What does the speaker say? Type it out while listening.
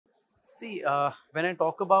See, when I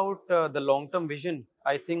talk about the long-term vision,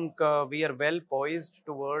 I think we are well poised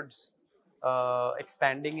towards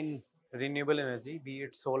expanding in renewable energy, be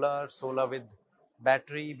it solar with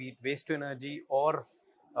battery, be it waste to energy, or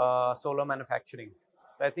solar manufacturing.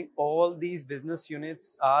 I think all these business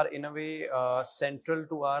units are in a way central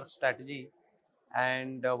to our strategy,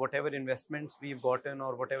 and whatever investments we've gotten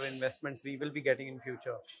or whatever investments we will be getting in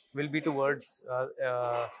future will be towards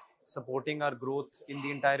supporting our growth in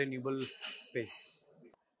the entire renewable space.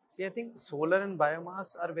 See, I think solar and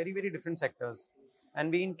biomass are very different sectors, and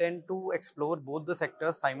we intend to explore both the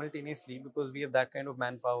sectors simultaneously because we have that kind of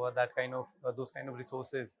manpower, that kind of those kind of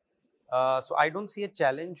resources. So I don't see a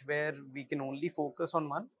challenge where we can only focus on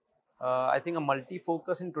one. I think a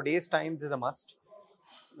multi-focus in today's times is a must.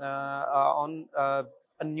 On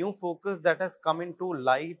a new focus that has come into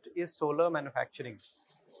light is solar manufacturing.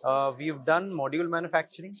 We've done module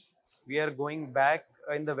manufacturing. We are going back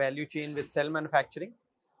in the value chain with cell manufacturing,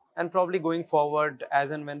 and probably going forward, as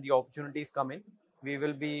and when the opportunities come in, we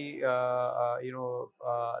will be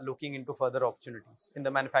looking into further opportunities in the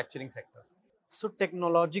manufacturing sector. So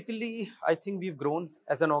technologically, I think we've grown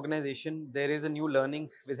as an organization. There is a new learning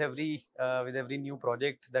with every new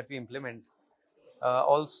project that we implement.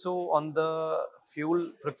 Also on the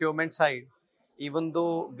fuel procurement side, even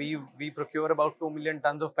though we procure about 2 million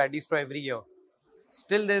tons of paddy straw every year,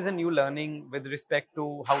 still there's a new learning with respect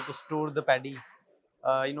to how to store the paddy,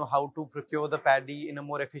 how to procure the paddy in a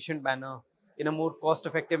more efficient manner, in a more cost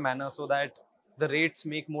effective manner, so that the rates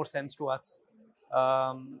make more sense to us.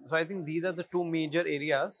 So I think these are the two major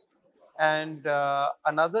areas. And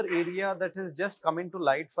another area that has just come into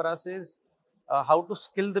light for us is how to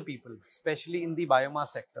skill the people, especially in the biomass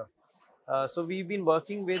sector. So we've been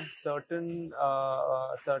working with certain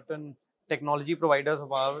technology providers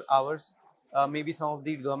of ours, maybe some of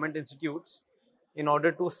the government institutes, in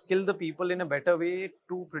order to skill the people in a better way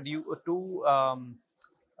to produce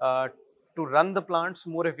uh, to run the plants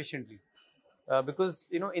more efficiently. Because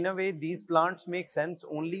in a way these plants make sense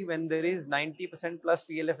only when there is 90% plus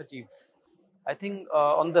PLF achieved. I think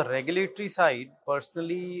on the regulatory side,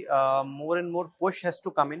 personally, more and more push has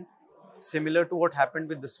to come in, similar to what happened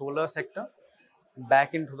with the solar sector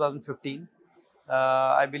back in 2015.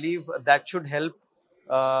 I believe that should help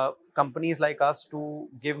companies like us to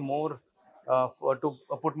give more, to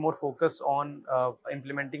put more focus on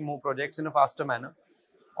implementing more projects in a faster manner.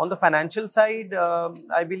 On the financial side,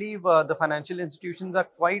 I believe the financial institutions are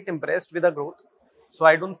quite impressed with our growth. So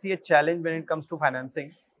I don't see a challenge when it comes to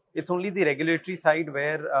financing. It's only the regulatory side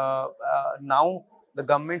where now the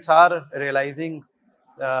governments are realizing,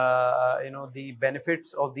 the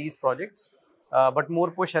benefits of these projects, but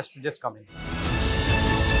more push has to just come in.